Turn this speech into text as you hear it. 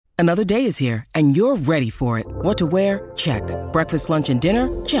Another day is here, and you're ready for it. What to wear? Check. Breakfast, lunch, and dinner?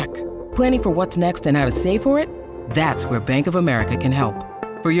 Check. Planning for what's next and how to save for it? That's where Bank of America can help.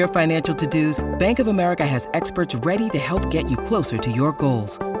 For your financial to-dos, Bank of America has experts ready to help get you closer to your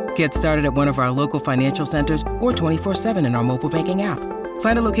goals. Get started at one of our local financial centers or 24/7 in our mobile banking app.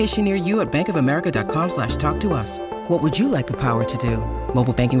 Find a location near you at bankofamerica.com/talktous. What would you like the power to do?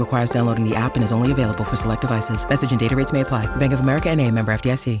 Mobile banking requires downloading the app and is only available for select devices. Message and data rates may apply. Bank of America N.A., member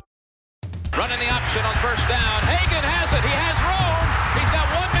FDIC. Running the option on first down. Hagan has it. He has room. He's got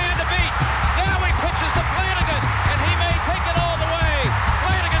one man to beat. Now he pitches to Flanagan, and he may take it all the way.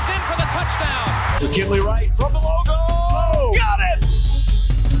 Flanagan's in for the touchdown. McKinley Wright from the logo. Oh, got it!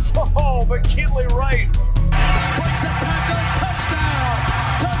 Oh, McKinley Wright. Breaks a tackle. Touchdown.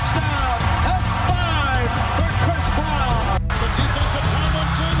 Touchdown. That's 5 for Chris Brown. The defensive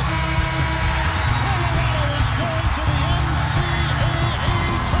Tomlinson. Colorado is going to the NCAA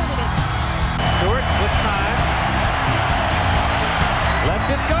tournament. Stewart with time. Lets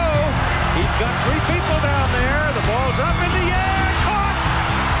it go. He's got 3 people down there. The ball's up in the air. Caught.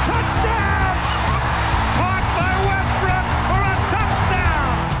 Touchdown. Caught by Westbrook for a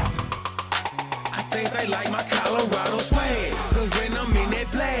touchdown. I think they like my Colorado swag, 'cause when I'm in that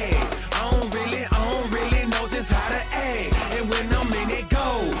play, I don't really know just how to act. And when I'm in it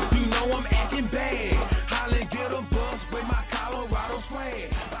go, you know I'm acting bad. Holly get a bus with my Colorado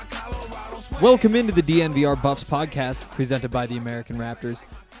swag. My Colorado swag. Welcome into the DNVR Buffs podcast presented by the American Raptors.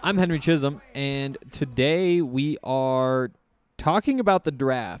 I'm Henry Chisholm, and today we are talking about the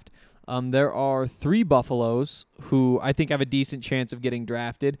draft. There are 3 Buffaloes who I think have a decent chance of getting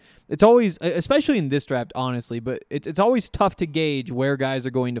drafted. It's always, especially in this draft, honestly, but it's always tough to gauge where guys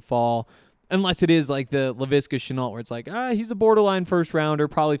are going to fall, unless it is like the Laviska Shenault, where it's like, he's a borderline first rounder,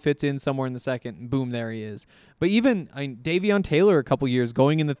 probably fits in somewhere in the second, and boom, there he is. But even Davion Taylor a couple years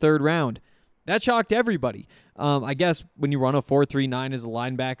going in the 3rd round, that shocked everybody. I guess when you run a 4.39 as a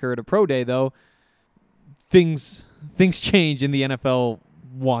linebacker at a pro day, though, things change and the NFL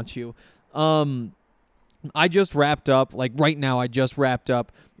wants you. I just wrapped up, right now I just wrapped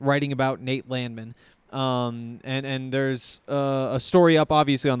up writing about Nate Landman. And there's a story up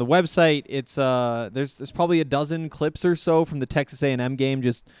obviously on the website. It's there's probably a dozen clips or so from the Texas A&M game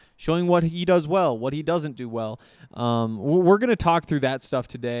just showing what he does well, what he doesn't do well. We're going to talk through that stuff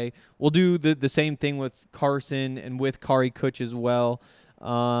today. We'll do the same thing with Carson and with Kari Kutch as well.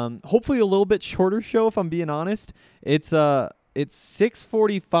 Hopefully a little bit shorter show if I'm being honest. It's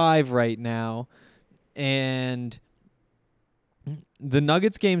 6:45 right now, and the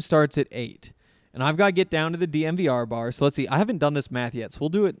Nuggets game starts at 8. And I've got to get down to the DNVR bar. So let's see. I haven't done this math yet, so we'll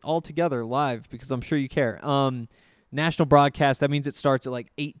do it all together live because I'm sure you care. National broadcast, that means it starts at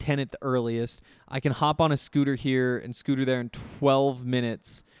 8:10 at the earliest. I can hop on a scooter here and scooter there in 12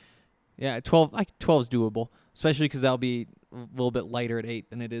 minutes. Yeah, 12 is doable, especially because that'll be a little bit lighter at 8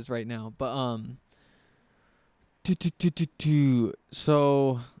 than it is right now. But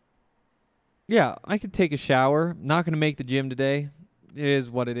so yeah, I could take a shower. Not going to make the gym today. It is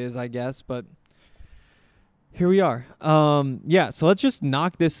what it is, I guess, but here we are. So let's just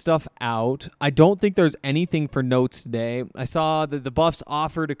knock this stuff out. I don't think there's anything for notes today. I saw that the Buffs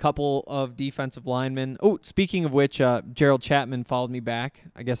offered a couple of defensive linemen. Oh, speaking of which, Gerald Chapman followed me back.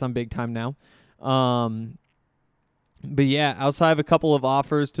 I guess I'm big time now. But yeah, outside of a couple of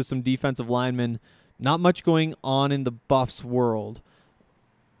offers to some defensive linemen, not much going on in the Buffs world.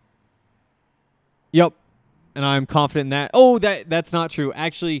 Yep. And I'm confident in that. Oh, that's not true.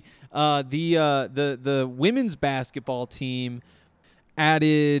 Actually, the women's basketball team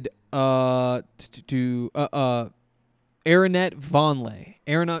added Aranette Vonleh.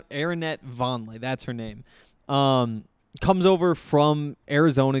 Aranette Vonleh, that's her name. Comes over from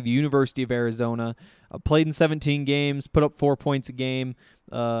Arizona, the University of Arizona. Played in 17 games, put up 4 points a game.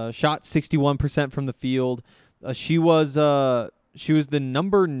 Shot 61% from the field. She was the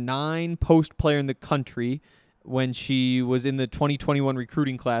number 9 post player in the country when she was in the 2021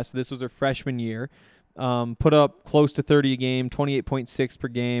 recruiting class. This was her freshman year. Put up close to 30 a game, 28.6 per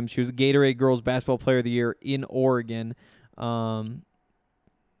game. She was a Gatorade Girls Basketball Player of the Year in Oregon. Yeah,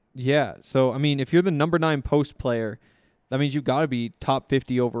 so, I mean, if you're the number 9 post player, that means you've got to be top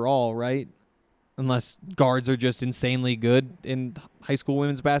 50 overall, right? Unless guards are just insanely good in high school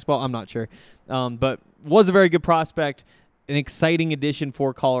women's basketball. I'm not sure. But was a very good prospect. An exciting addition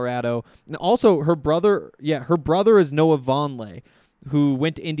for Colorado. And also, her brother is Noah Vonleh, who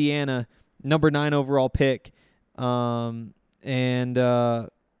went to Indiana, number 9 overall pick, and I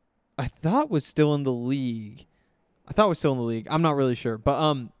thought was still in the league. I'm not really sure,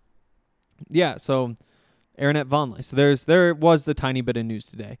 but yeah. So Aaronette Vonleh. So there was the tiny bit of news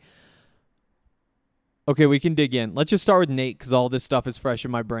today. Okay, we can dig in. Let's just start with Nate because all this stuff is fresh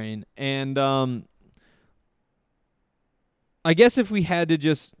in my brain. And I guess if we had to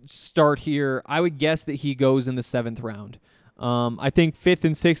just start here, I would guess that he goes in the 7th round. I think 5th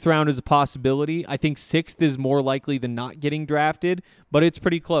and 6th round is a possibility. I think 6th is more likely than not getting drafted, but it's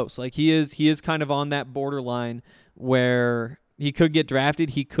pretty close. Like he is kind of on that borderline where he could get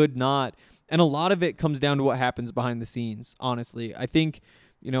drafted, he could not. And a lot of it comes down to what happens behind the scenes, honestly. I think,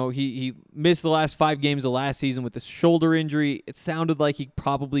 he missed the last 5 games of last season with the shoulder injury. It sounded like he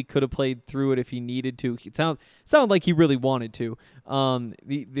probably could have played through it if he needed to. It sounded like he really wanted to.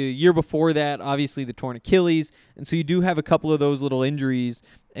 The year before that, obviously the torn Achilles. And so you do have a couple of those little injuries.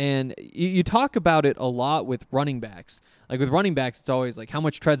 And you talk about it a lot with running backs. Like with running backs, it's always like how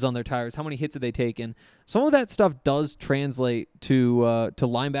much treads on their tires, how many hits have they taken. Some of that stuff does translate to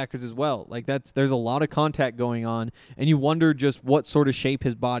linebackers as well. Like there's a lot of contact going on, and you wonder just what sort of shape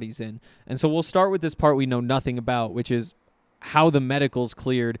his body's in. And so we'll start with this part we know nothing about, which is how the medicals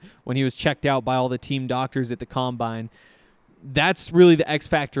cleared when he was checked out by all the team doctors at the combine. That's really the X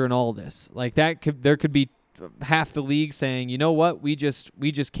factor in all this. Like there could be half the league saying, you know what, we just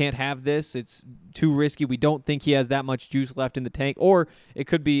can't have this. It's too risky. We don't think he has that much juice left in the tank. Or it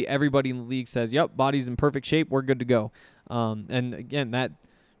could be everybody in the league says, yep, body's in perfect shape. We're good to go. And again, that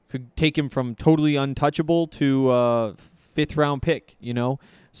could take him from totally untouchable to 5th round pick,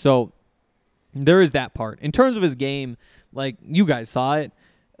 So there is that part. In terms of his game, like you guys saw it,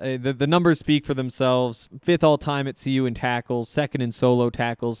 the numbers speak for themselves. 5th all-time at CU in tackles, 2nd in solo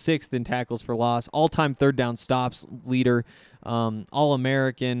tackles, 6th in tackles for loss, all-time 3rd down stops leader,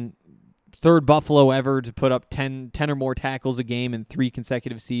 All-American, 3rd Buffalo ever to put up 10 or more tackles a game in 3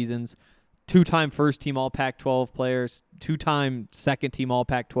 consecutive seasons, 2-time first-team All-Pac-12 players, 2-time second-team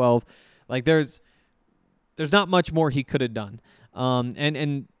All-Pac-12. Like there's not much more he could have done.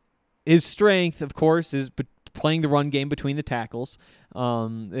 And his strength, of course, is playing the run game between the tackles.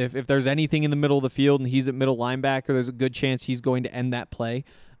 If there's anything in the middle of the field and he's at middle linebacker, there's a good chance he's going to end that play.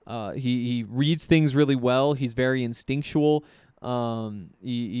 He reads things really well. He's very instinctual.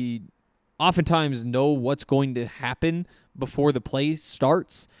 He oftentimes know what's going to happen before the play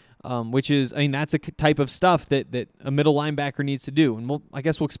starts, which is, that's a type of stuff that a middle linebacker needs to do. And I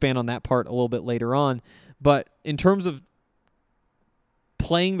guess we'll expand on that part a little bit later on. But in terms of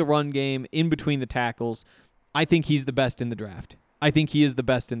playing the run game in between the tackles, I think he's the best in the draft. I think he is the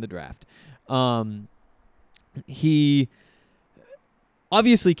best in the draft. He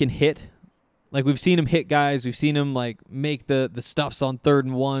obviously can hit. Like we've seen him hit guys. We've seen him like make the stuffs on 3rd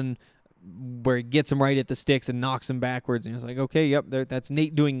and 1 where he gets him right at the sticks and knocks him backwards. And it's like, okay, yep, that's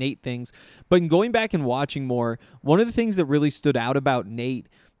Nate doing Nate things. But in going back and watching more, one of the things that really stood out about Nate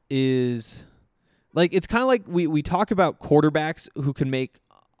is like it's kind of like we talk about quarterbacks who can make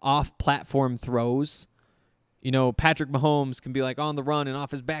off-platform throws. Patrick Mahomes can be like on the run and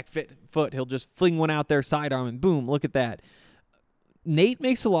off his back foot. He'll just fling one out there, sidearm, and boom, look at that. Nate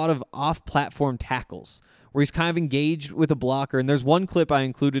makes a lot of off-platform tackles where he's kind of engaged with a blocker. And there's one clip I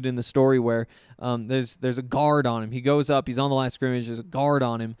included in the story where there's a guard on him. He goes up, he's on the line of scrimmage, there's a guard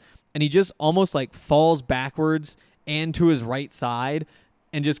on him, and he just almost like falls backwards and to his right side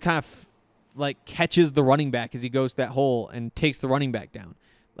and just kind of like catches the running back as he goes to that hole and takes the running back down.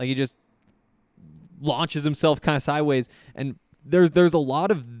 Like he just launches himself kind of sideways, and there's a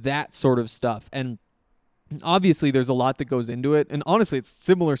lot of that sort of stuff, and obviously there's a lot that goes into it, and honestly it's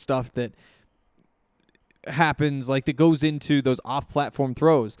similar stuff that happens, like that goes into those off-platform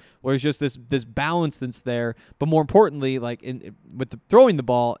throws where it's just this balance that's there, but more importantly, like with throwing the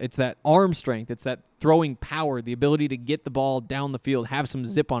ball, it's that arm strength, it's that throwing power, the ability to get the ball down the field, have some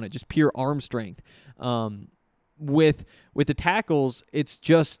zip on it, just pure arm strength. With the tackles, it's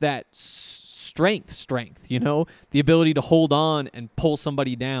just that strength, the ability to hold on and pull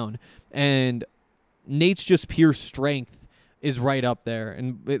somebody down. And Nate's just pure strength is right up there.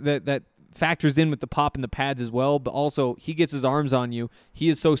 And that factors in with the pop and the pads as well, but also he gets his arms on you. He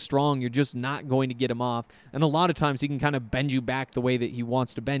is so strong, you're just not going to get him off. And a lot of times he can kind of bend you back the way that he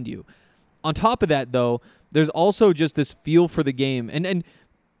wants to bend you. On top of that, though, there's also just this feel for the game. And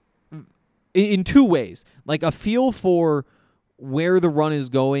in 2 ways, like a feel for where the run is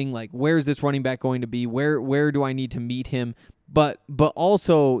going, like where's this running back going to be, where do I need to meet him, but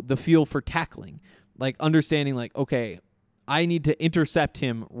also the feel for tackling, like understanding like, okay, I need to intercept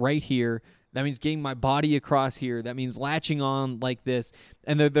him right here. That means getting my body across here. That means latching on like this.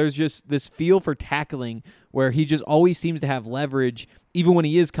 And there's just this feel for tackling where he just always seems to have leverage even when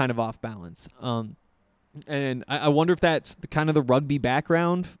he is kind of off balance. And I wonder if that's kind of the rugby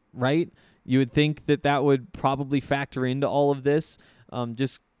background, right? You would think that would probably factor into all of this.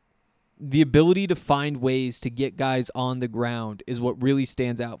 Just the ability to find ways to get guys on the ground is what really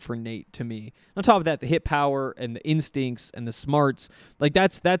stands out for Nate to me. On top of that, the hit power and the instincts and the smarts, like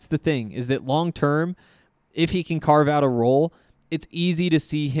that's the thing, is that long term, if he can carve out a role, it's easy to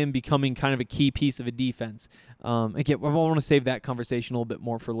see him becoming kind of a key piece of a defense. Again, I want to save that conversation a little bit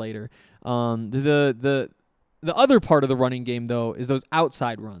more for later. The other part of the running game, though, is those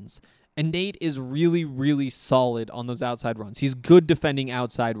outside runs. And Nate is really, really solid on those outside runs. He's good defending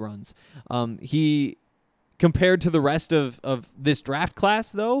outside runs. He, compared to the rest of this draft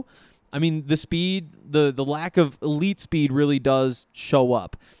class, though, I mean, the speed, the lack of elite speed really does show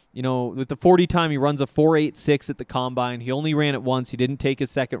up. You know, with the 40 time, he runs a 4.86 at the combine. He only ran it once. He didn't take his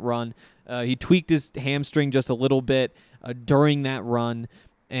second run. He tweaked his hamstring just a little bit during that run.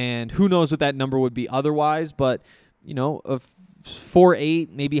 And who knows what that number would be otherwise. But, you know, 4.8,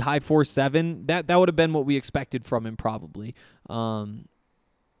 maybe high 4.7, that would have been what we expected from him probably.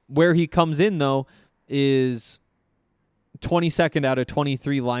 Where he comes in, though, is 22nd out of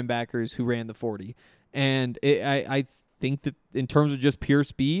 23 linebackers who ran the 40. And I think that in terms of just pure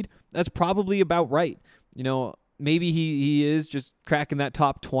speed, that's probably about right. You know, maybe he is just cracking that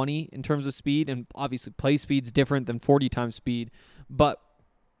top 20 in terms of speed, and obviously play speed's different than 40 times speed, but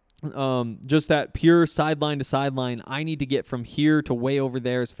just that pure sideline to sideline, I need to get from here to way over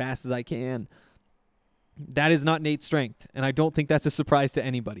there as fast as I can. That is not Nate's strength, and I don't think that's a surprise to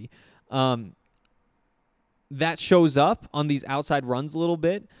anybody. That shows up on these outside runs a little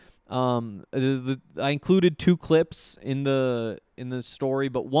bit. I included 2 clips in the story,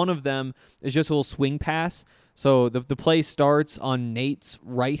 but one of them is just a little swing pass. So the play starts on Nate's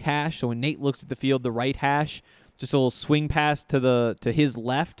right hash. So when Nate looks at the field, the right hash, just a little swing pass to his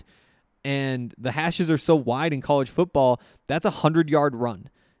left, and the hashes are so wide in college football, that's a 100-yard run.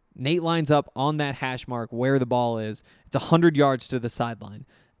 Nate lines up on that hash mark where the ball is. It's 100 yards to the sideline.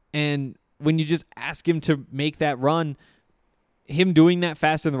 And when you just ask him to make that run, him doing that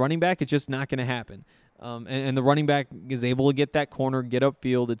faster than the running back, it's just not going to happen. And the running back is able to get that corner, get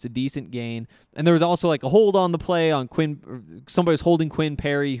upfield. It's a decent gain. And there was also like a hold on the play on Quinn. Somebody was holding Quinn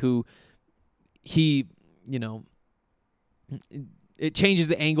Perry, who it changes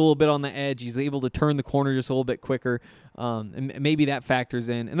the angle a little bit on the edge. He's able to turn the corner just a little bit quicker. And maybe that factors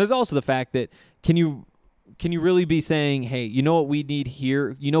in. And there's also the fact that can you really be saying, hey, you know what we need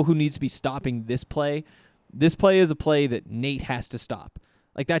here? You know who needs to be stopping this play? This play is a play that Nate has to stop.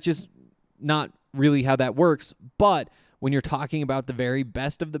 Like, that's just not really how that works. But when you're talking about the very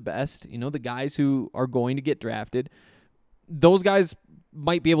best of the best, you know, the guys who are going to get drafted, those guys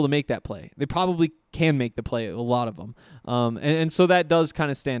might be able to make that play. They probably can make the play, a lot of them. And so that does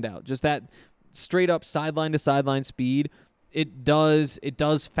kind of stand out. Just that straight up sideline to sideline speed, it does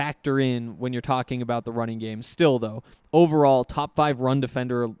factor in when you're talking about the running game. Still, though, overall, top 5 run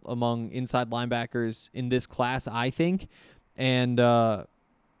defender among inside linebackers in this class, I think. And I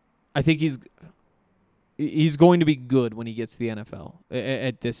think he's going to be good when he gets to the NFL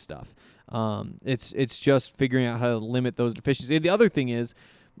at this stuff. It's just figuring out how to limit those deficiencies. The other thing is,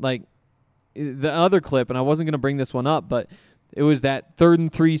 like, the other clip, and I wasn't going to bring this one up, but it was that 3rd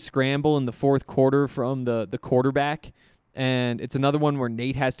and 3 scramble in the fourth quarter from the quarterback. And it's another one where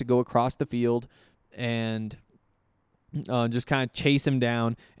Nate has to go across the field and just kind of chase him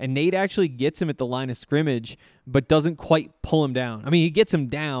down. And Nate actually gets him at the line of scrimmage, but doesn't quite pull him down. I mean, he gets him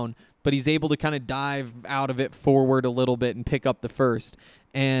down, but he's able to kind of dive out of it forward a little bit and pick up the first.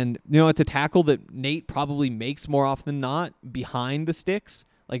 And, you know, it's a tackle that Nate probably makes more often than not behind the sticks.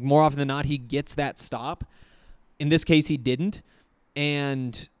 Like, more often than not, he gets that stop. In this case, he didn't.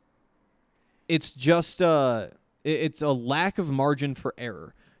 And it's just it's a lack of margin for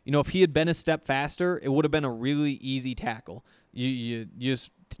error. You know, if he had been a step faster, it would have been a really easy tackle. You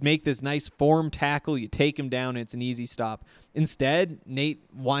just make this nice form tackle, you take him down, and it's an easy stop. Instead, Nate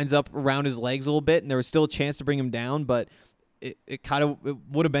winds up around his legs a little bit, and there was still a chance to bring him down, but it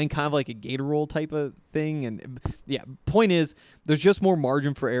would have been kind of like a gator roll type of thing. And yeah, point is, there's just more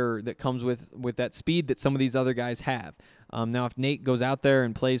margin for error that comes with that speed that some of these other guys have. Now, if Nate goes out there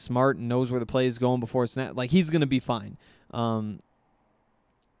and plays smart and knows where the play is going before snap, like, he's going to be fine.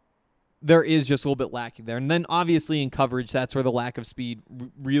 There is just a little bit lacking there. And then, obviously, in coverage, that's where the lack of speed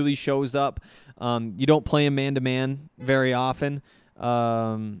really shows up. You don't play him man-to-man very often.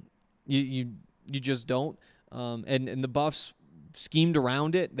 You just don't. And the Buffs schemed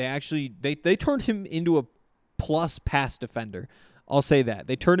around it. They turned him into a plus pass defender. I'll say that.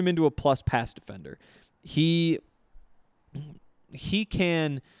 They turned him into a plus pass defender. He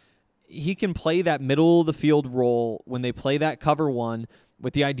can play that middle of the field role when they play that cover one.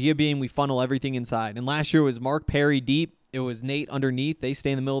 with the idea being we funnel everything inside. And last year it was Mark Perry deep. It was Nate underneath. They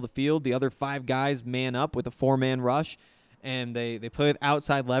stay in the middle of the field. The other 5 guys man up with a 4-man rush, and they play with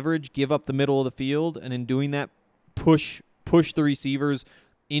outside leverage, give up the middle of the field, and in doing that, push the receivers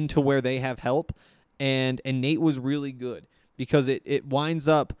into where they have help. And Nate was really good because it winds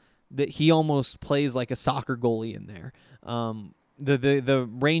up that he almost plays like a soccer goalie in there. The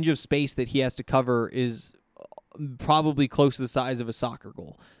range of space that he has to cover is probably close to the size of a soccer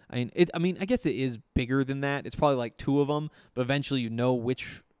goal. I guess it is bigger than that. It's probably like 2 of them, but eventually you know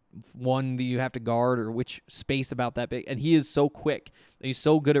which one that you have to guard or which space about that big. And he is so quick. He's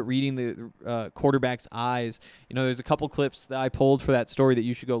so good at reading the quarterback's eyes. There's a couple clips that I pulled for that story that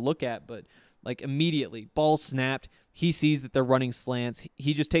you should go look at, but like immediately, ball snapped, he sees that they're running slants.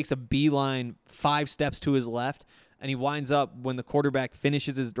 He just takes a beeline 5 steps to his left, and he winds up when the quarterback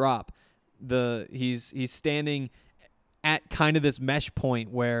finishes his drop. He's standing at kind of this mesh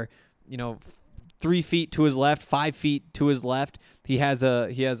point where 3 feet to his left, 5 feet to his left, he has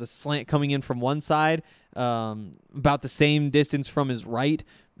a slant coming in from one side, about the same distance from his right.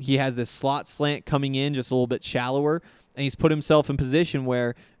 He has this slot slant coming in just a little bit shallower, and he's put himself in position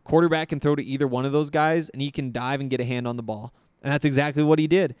where quarterback can throw to either one of those guys, and he can dive and get a hand on the ball. And that's exactly what he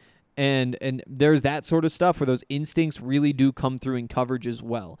did. And there's that sort of stuff where those instincts really do come through in coverage as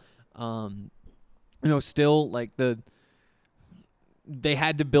well. Still like they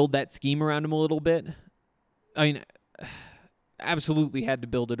had to build that scheme around him a little bit. Absolutely had to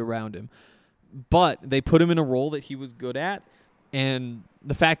build it around him. But they put him in a role that he was good at, and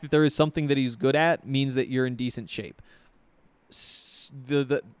the fact that there is something that he's good at means that you're in decent shape.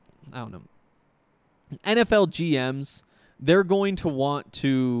 I don't know. NFL GMs, they're going to want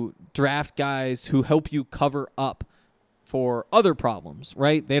to draft guys who help you cover up for other problems,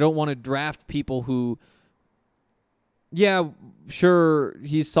 right? They don't want to draft people who, yeah, sure,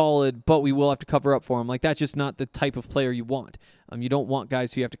 he's solid, but we will have to cover up for him. Like, that's just not the type of player you want. You don't want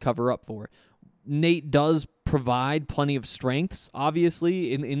guys who you have to cover up for. Nate does provide plenty of strengths,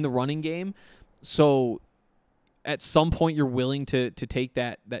 obviously, in the running game. So at some point you're willing to take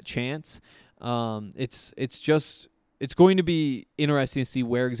that chance. It's going to be interesting to see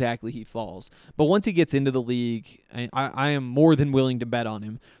where exactly he falls. But once he gets into the league, I am more than willing to bet on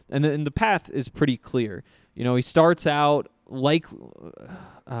him. And the path is pretty clear. He starts out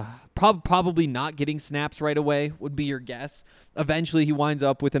probably not getting snaps right away would be your guess. Eventually he winds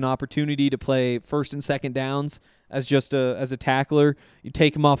up with an opportunity to play first and second downs as a tackler. You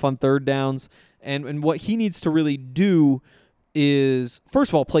take him off on third downs. And what he needs to really do is,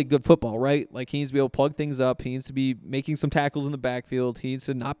 first of all, play good football, right? Like, he needs to be able to plug things up. He needs to be making some tackles in the backfield. He needs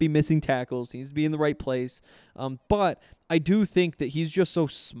to not be missing tackles. He needs to be in the right place. But I do think that he's just so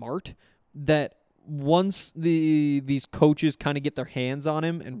smart that once these coaches kind of get their hands on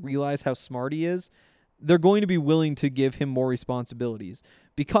him and realize how smart he is, they're going to be willing to give him more responsibilities,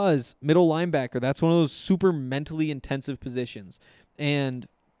 because middle linebacker, that's one of those super mentally intensive positions. And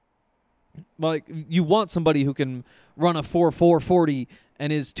like, you want somebody who can run a 4.40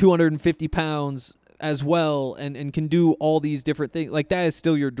 and is 250 pounds as well and can do all these different things. Like, that is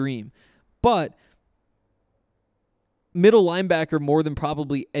still your dream. But middle linebacker, more than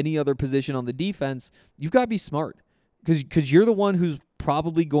probably any other position on the defense, you've got to be smart, because you're the one who's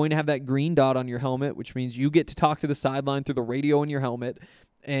probably going to have that green dot on your helmet, which means you get to talk to the sideline through the radio in your helmet,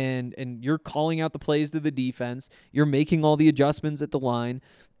 and you're calling out the plays to the defense. You're making all the adjustments at the line.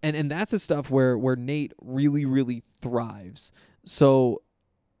 And that's the stuff where Nate really, really thrives. So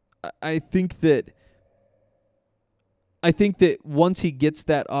I think that once he gets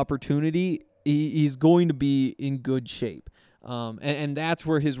that opportunity, he's going to be in good shape. And that's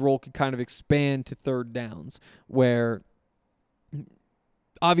where his role could kind of expand to third downs, where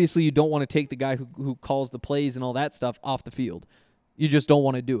obviously you don't want to take the guy who calls the plays and all that stuff off the field. You just don't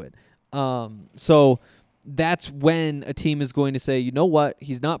want to do it. So that's when a team is going to say, you know what,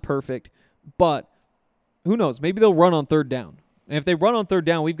 he's not perfect, but who knows? Maybe they'll run on third down. And if they run on third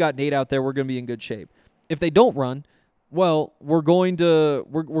down, we've got Nate out there. We're going to be in good shape. If they don't run, well, we're going to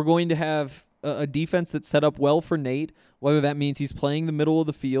have a defense that's set up well for Nate, whether that means he's playing the middle of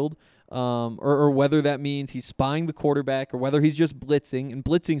the field, or whether that means he's spying the quarterback, or whether he's just blitzing. And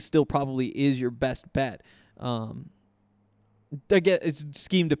blitzing still probably is your best bet. I guess it's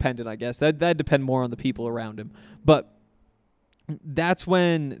scheme dependent, I guess. That'd depend more on the people around him. But that's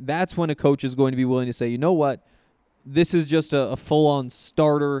when a coach is going to be willing to say, you know what, this is just a full-on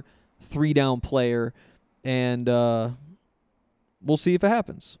starter, 3-down player, and we'll see if it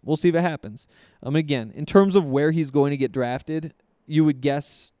happens. Again, in terms of where he's going to get drafted, you'd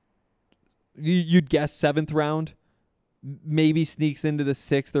guess 7th round, maybe sneaks into the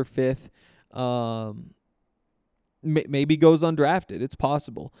 6th or 5th. Maybe goes undrafted. It's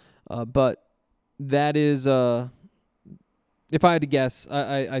possible. But that is, if I had to guess,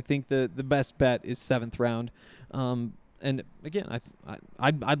 I think the best bet is 7th round. And again,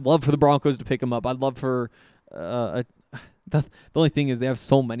 I'd love for the Broncos to pick him up. I'd love for the only thing is they have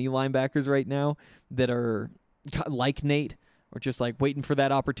so many linebackers right now that are like Nate, or just like waiting for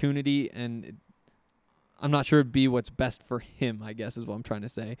that opportunity, and I'm not sure it'd be what's best for him, I guess is what I'm trying to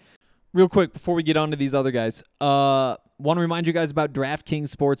say. Real quick, before we get on to these other guys, want to remind you guys about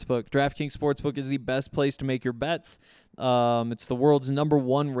DraftKings Sportsbook. DraftKings Sportsbook is the best place to make your bets. It's the world's America's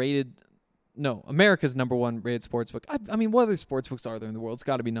number one rated sportsbook. I mean, what other sportsbooks are there in the world? It's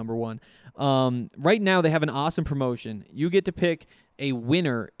got to be number one. Right now, they have an awesome promotion. You get to pick a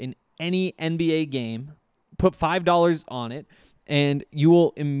winner in any NBA game, put $5 on it, and you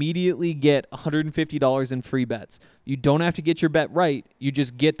will immediately get $150 in free bets. You don't have to get your bet right. You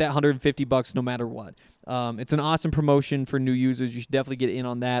just get that $150 no matter what. It's an awesome promotion for new users. You should definitely get in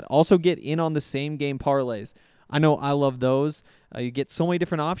on that. Also get in on the same game parlays. I know I love those. You get so many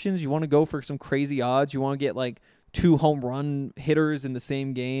different options. You want to go for some crazy odds. You want to get like 2 home run hitters in the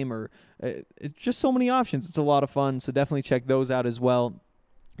same game, or it's just so many options. It's a lot of fun, so definitely check those out as well.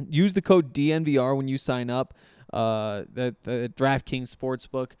 Use the code DNVR when you sign up. The DraftKings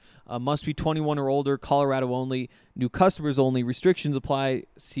Sportsbook must be 21 or older, Colorado only, new customers only, restrictions apply.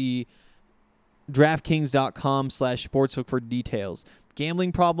 See DraftKings.com/sportsbook for details.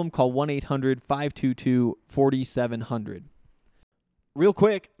 Gambling problem, call 1-800-522-4700. Real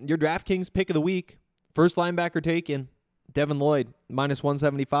quick, your DraftKings pick of the week. First linebacker taken, Devin Lloyd,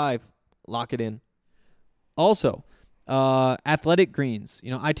 -175. Lock it in. Also, Athletic Greens.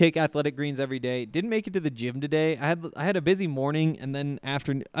 You know, I take Athletic Greens every day. Didn't make it to the gym today. I had a busy morning, and then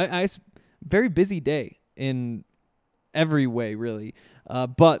afternoon. I very busy day in every way, really.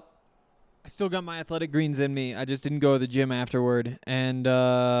 But I still got my Athletic Greens in me. I just didn't go to the gym afterward, and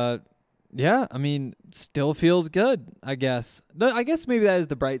yeah, I mean, still feels good, I guess. I guess maybe that is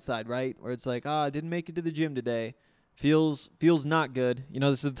the bright side, right? Where it's like, I didn't make it to the gym today. Feels not good. You know,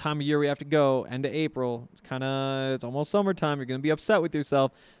 this is the time of year we have to go, end of April. It's almost summertime. You're going to be upset with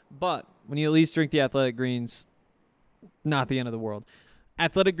yourself. But when you at least drink the Athletic Greens, not the end of the world.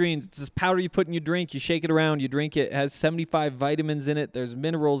 Athletic Greens, it's this powder you put in your drink. You shake it around. You drink it. It has 75 vitamins in it. There's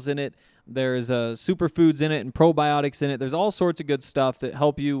minerals in it. There's superfoods in it and probiotics in it. There's all sorts of good stuff that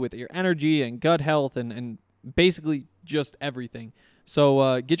help you with your energy and gut health and basically just everything.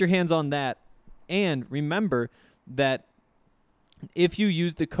 So get your hands on that. And remember that if you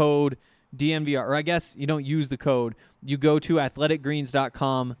use the code DNVR, or I guess you don't use the code, you go to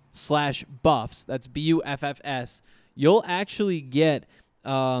athleticgreens.com/buffs. That's BUFFS. You'll actually get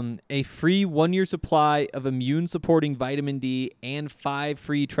a free 1-year supply of immune-supporting vitamin D and 5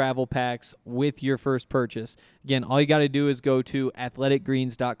 free travel packs with your first purchase. Again, all you got to do is go to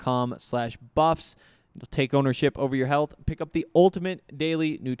athleticgreens.com/buffs. You'll take ownership over your health. Pick up the ultimate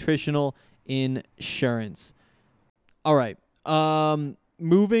daily nutritional insurance. All right.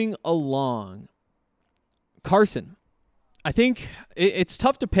 Moving along. Carson. I think it's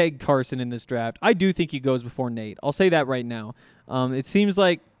tough to peg Carson in this draft. I do think he goes before Nate. I'll say that right now. It seems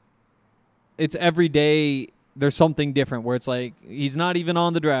like it's every day there's something different where it's like he's not even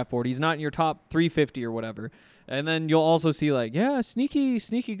on the draft board. He's not in your top 350 or whatever. And then you'll also see like, yeah, sneaky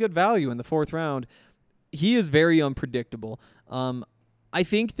good value in the 4th round. He is very unpredictable. I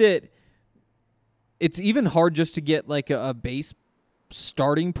think that it's even hard just to get like a base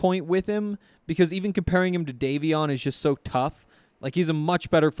starting point with him, because even comparing him to Davion is just so tough. Like, he's a much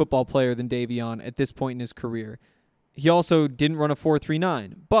better football player than Davion at this point in his career. He also didn't run a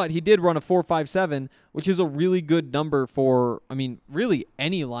 4.39, but he did run a 4.57, which is a really good number for, I mean, really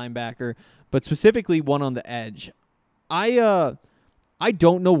any linebacker, but specifically one on the edge. I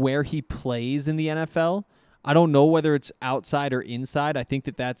don't know where he plays in the NFL. I don't know whether it's outside or inside. I think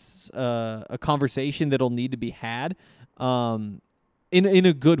that that's a conversation that'll need to be had in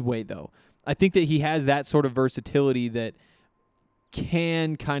a good way, though. I think that he has that sort of versatility that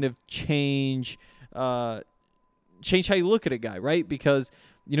can kind of change how you look at a guy, right? Because,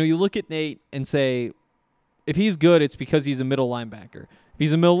 you know, you look at Nate and say, if he's good, it's because he's a middle linebacker. If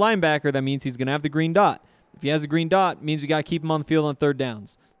he's a middle linebacker, that means he's going to have the green dot. If he has a green dot, it means you got to keep him on the field on 3rd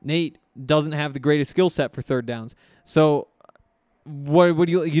downs. Nate doesn't have the greatest skill set for 3rd downs. So what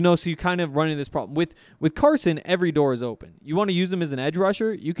do you know, so you kind of run into this problem. With Carson, every door is open. You want to use him as an edge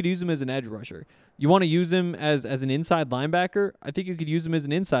rusher? You could use him as an edge rusher. You want to use him as an inside linebacker? I think you could use him as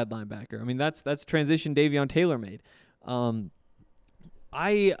an inside linebacker. I mean, that's the transition Davion Taylor made. I'm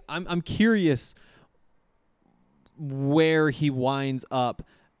curious where he winds up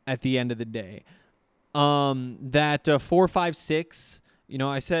at the end of the day. That 4.56,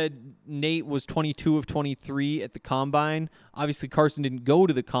 I said Nate was 22 of 23 at the combine. Obviously, Carson didn't go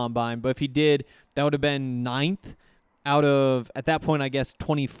to the combine, but if he did, that would have been 9th out of, at that point, I guess,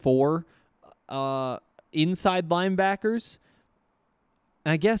 24 inside linebackers.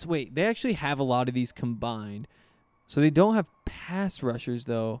 And I guess, they actually have a lot of these combined. So they don't have pass rushers,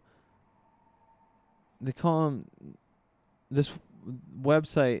 though. They call them, this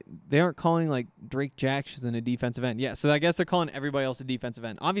website, they aren't calling like Drake Jackson a defensive end. Yeah, so I guess they're calling everybody else a defensive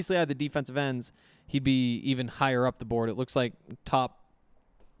end. Obviously, out of the defensive ends, he'd be even higher up the board. It looks like top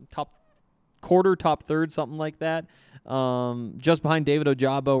quarter, top third, something like that. Just behind David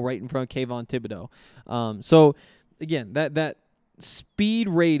Ojabo, right in front of Kayvon Thibodeau. So again, that speed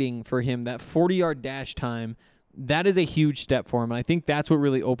rating for him, that 40-yard dash time, that is a huge step for him. And I think that's what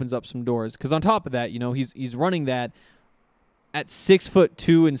really opens up some doors. Because on top of that, he's running that at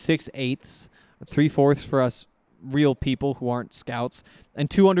 6'2" and 6/8, 3/4 for us real people who aren't scouts, and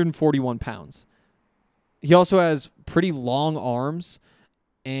 241 pounds. He also has pretty long arms,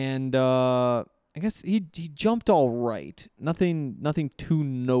 and I guess he jumped all right. Nothing too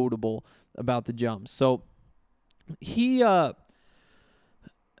notable about the jumps. So he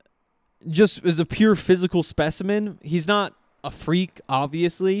just is a pure physical specimen. He's not a freak,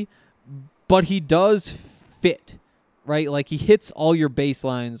 obviously, but he does fit, right? Like, he hits all your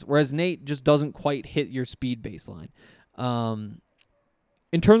baselines, whereas Nate just doesn't quite hit your speed baseline.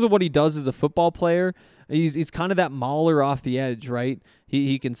 In terms of what he does as a football player, he's kind of that mauler off the edge, right?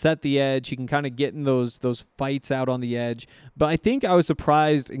 He can set the edge. He can kind of get in those fights out on the edge. But I think I was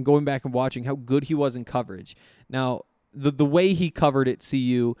surprised in going back and watching how good he was in coverage. Now, the way he covered at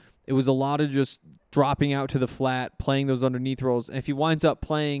CU, it was a lot of just dropping out to the flat, playing those underneath rolls. And if he winds up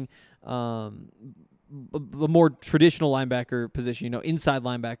playing a more traditional linebacker position, inside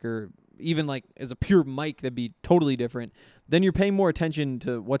linebacker, even like as a pure Mike, that'd be totally different. Then you're paying more attention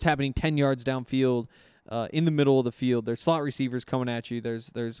to what's happening 10 yards downfield, in the middle of the field. There's slot receivers coming at you.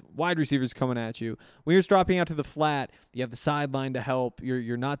 There's wide receivers coming at you. When you're dropping out to the flat, you have the sideline to help.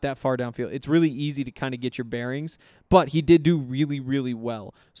 You're not that far downfield. It's really easy to kind of get your bearings, but he did do really, really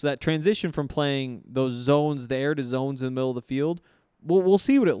well. So that transition from playing those zones there to zones in the middle of the field, we'll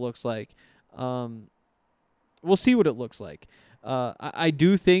see what it looks like. We'll see what it looks like. I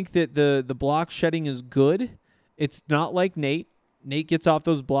do think that the block shedding is good. It's not like Nate. Nate gets off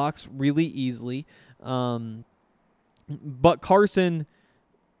those blocks really easily. But Carson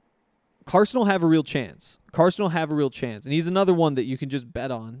will have a real chance. And he's another one that you can just bet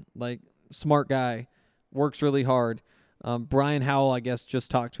on. Like, smart guy, works really hard. Brian Howell, I guess,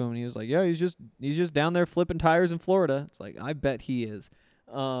 just talked to him, and he was like, yeah, he's just down there flipping tires in Florida. It's like, I bet he is.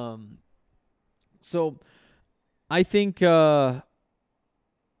 So I think he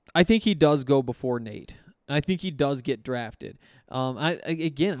does go before Nate. I think he does get drafted. I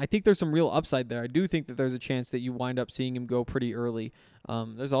think there's some real upside there. I do think that there's a chance that you wind up seeing him go pretty early.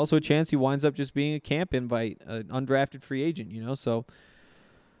 There's also a chance he winds up just being a camp invite, an undrafted free agent, so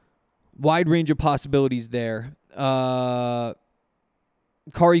wide range of possibilities there. Kari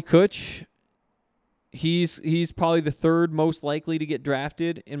Kutch, he's probably the third most likely to get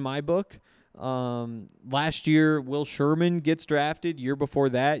drafted in my book. Last year, Will Sherman gets drafted. Year before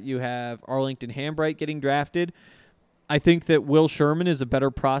that, you have Arlington Hambright getting drafted. I think that Will Sherman is a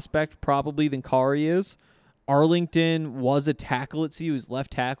better prospect probably than Kari is. Arlington was a tackle at CU. His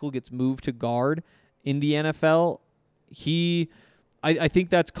left tackle gets moved to guard in the NFL. I think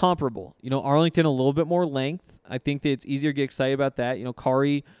that's comparable. Arlington a little bit more length. I think that it's easier to get excited about that.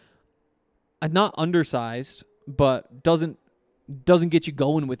 Kari, not undersized, but doesn't get you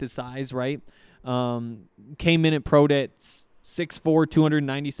going with his size, right? Came in at pro day at 6'4",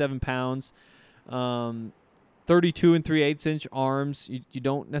 297 pounds, 32 and 3/8 inch arms. You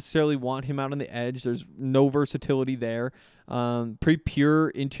don't necessarily want him out on the edge. There's no versatility there. Pretty pure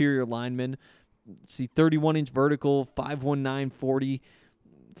interior lineman. See, 31-inch vertical, 5'19", 40,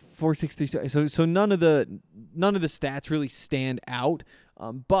 4'6". So none of the stats really stand out.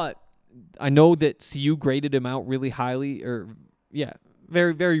 But I know that CU graded him out really highly,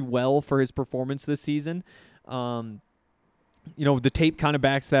 very, very well for his performance this season. The tape kind of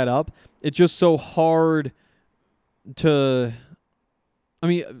backs that up. It's just so hard to,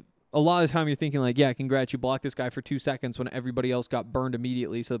 a lot of the time you're thinking like, yeah, congrats, you blocked this guy for 2 seconds when everybody else got burned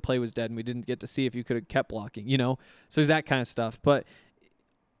immediately, so the play was dead, and we didn't get to see if you could have kept blocking, So there's that kind of stuff. But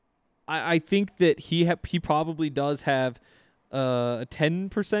I think that he probably does have a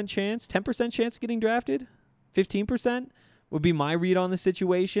 10% chance of getting drafted, 15%. Would be my read on the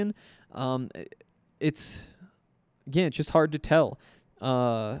situation. again, it's just hard to tell.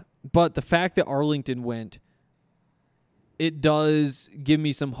 But the fact that Arlington went, it does give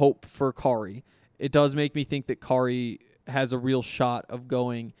me some hope for Kari. It does make me think that Kari has a real shot of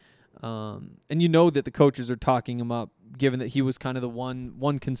going. And you know that the coaches are talking him up, given that he was kind of the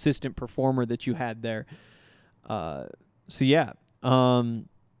one consistent performer that you had there. So yeah.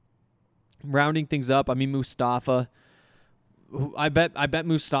 Rounding things up, I mean, Mustafa. I bet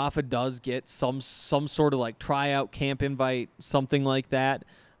Mustafa does get some sort of like tryout camp invite, something like that.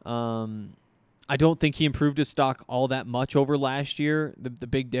 I don't think he improved his stock all that much over last year. The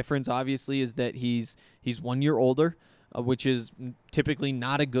big difference, obviously, is that he's 1 year older, which is typically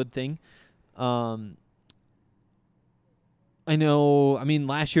not a good thing. I know, I mean,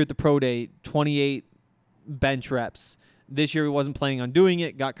 last year at the Pro Day, 28 bench reps. This year he wasn't planning on doing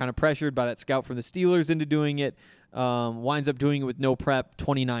it, got kind of pressured by that scout from the Steelers into doing it. Winds up doing it with no prep,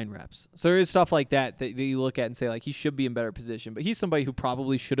 29 reps. So there is stuff like that you look at and say, like, he should be in better position. But he's somebody who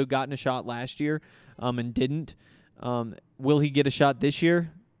probably should have gotten a shot last year and didn't. Will he get a shot this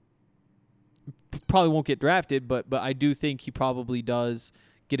year? Probably won't get drafted, but I do think he probably does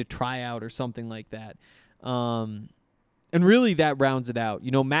get a tryout or something like that. And really that rounds it out.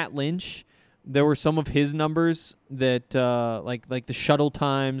 You know, Matt Lynch, there were some of his numbers that like the shuttle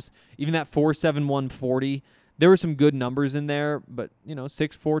times, even that 4.7140. There were some good numbers in there, but, you know,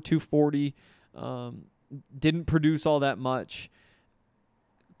 6'4", 240, didn't produce all that much.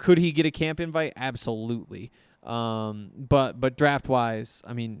 Could he get a camp invite? Absolutely. But draft-wise,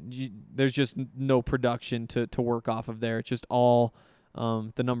 I mean, there's just no production to work off of there. It's just all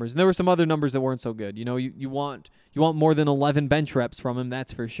the numbers. And there were some other numbers that weren't so good. You know, you want more than 11 bench reps from him,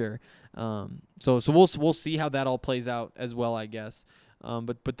 that's for sure. So we'll see how that all plays out as well, I guess.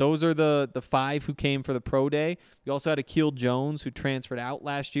 But those are the 5 who came for the Pro Day. We also had Akil Jones, who transferred out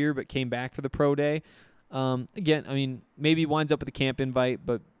last year but came back for the Pro Day. Again, I mean, maybe winds up with a camp invite,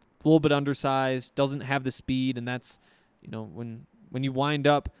 but a little bit undersized, doesn't have the speed, and that's, you know, when you wind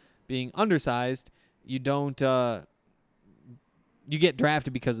up being undersized, you don't you get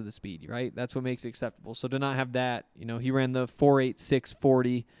drafted because of the speed, right? That's what makes it acceptable. So to not have that, you know, he ran the 4.86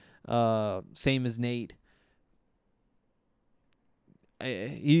 40, same as Nate.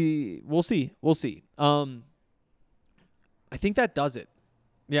 We'll see. I think that does it.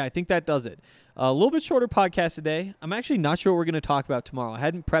 Yeah, I think that does it. A little bit shorter podcast today. I'm actually not sure what we're going to talk about tomorrow. I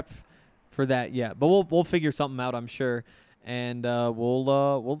hadn't prepped for that yet, but we'll figure something out, I'm sure, and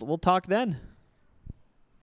we'll talk then.